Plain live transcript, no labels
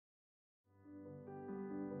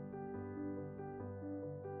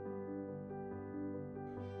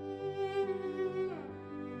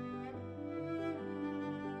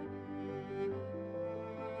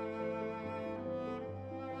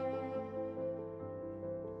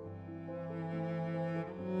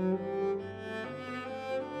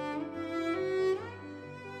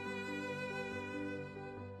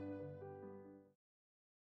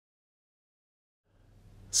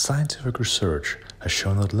Scientific research has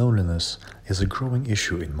shown that loneliness is a growing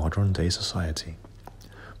issue in modern-day society.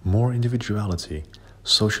 More individuality,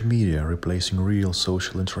 social media replacing real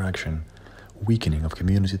social interaction, weakening of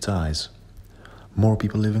community ties, more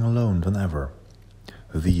people living alone than ever.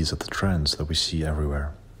 These are the trends that we see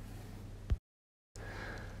everywhere.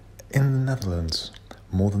 In the Netherlands,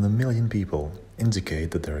 more than 1 million people indicate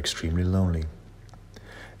that they're extremely lonely.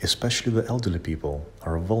 Especially the elderly people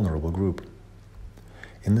are a vulnerable group.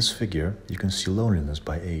 In this figure, you can see loneliness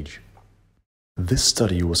by age. This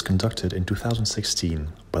study was conducted in 2016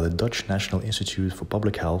 by the Dutch National Institute for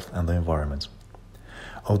Public Health and the Environment.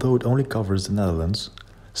 Although it only covers the Netherlands,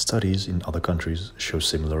 studies in other countries show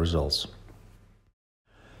similar results.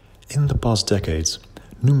 In the past decades,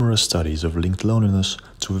 numerous studies have linked loneliness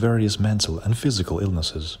to various mental and physical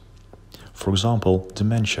illnesses. For example,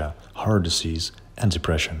 dementia, heart disease, and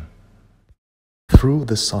depression. Through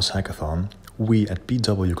this SAS Hackathon, we at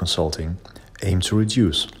PW Consulting aim to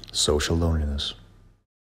reduce social loneliness.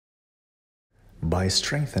 By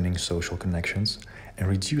strengthening social connections and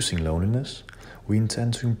reducing loneliness, we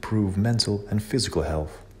intend to improve mental and physical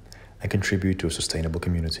health and contribute to a sustainable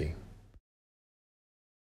community.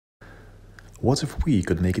 What if we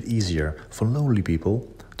could make it easier for lonely people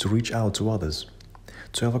to reach out to others,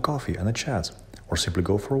 to have a coffee and a chat, or simply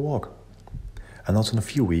go for a walk? And not in a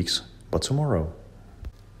few weeks, but tomorrow.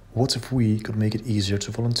 What if we could make it easier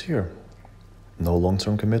to volunteer? No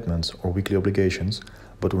long-term commitments or weekly obligations,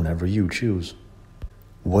 but whenever you choose.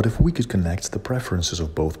 What if we could connect the preferences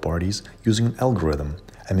of both parties using an algorithm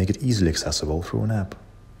and make it easily accessible through an app?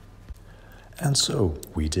 And so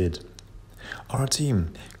we did. Our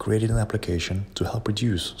team created an application to help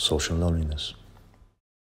reduce social loneliness.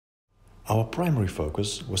 Our primary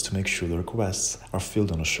focus was to make sure the requests are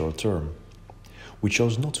filled on a short term. We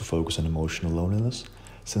chose not to focus on emotional loneliness,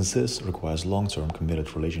 since this requires long-term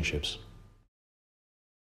committed relationships.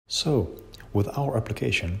 So, with our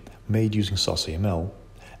application, made using SaaS-AML,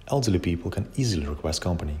 elderly people can easily request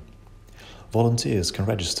company. Volunteers can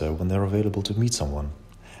register when they're available to meet someone,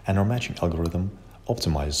 and our matching algorithm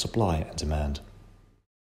optimizes supply and demand.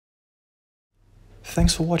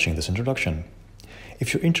 Thanks for watching this introduction.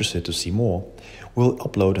 If you're interested to see more, we'll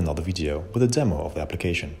upload another video with a demo of the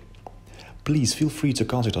application. Please feel free to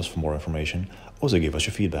contact us for more information or to give us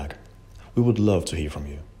your feedback. We would love to hear from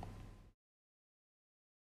you.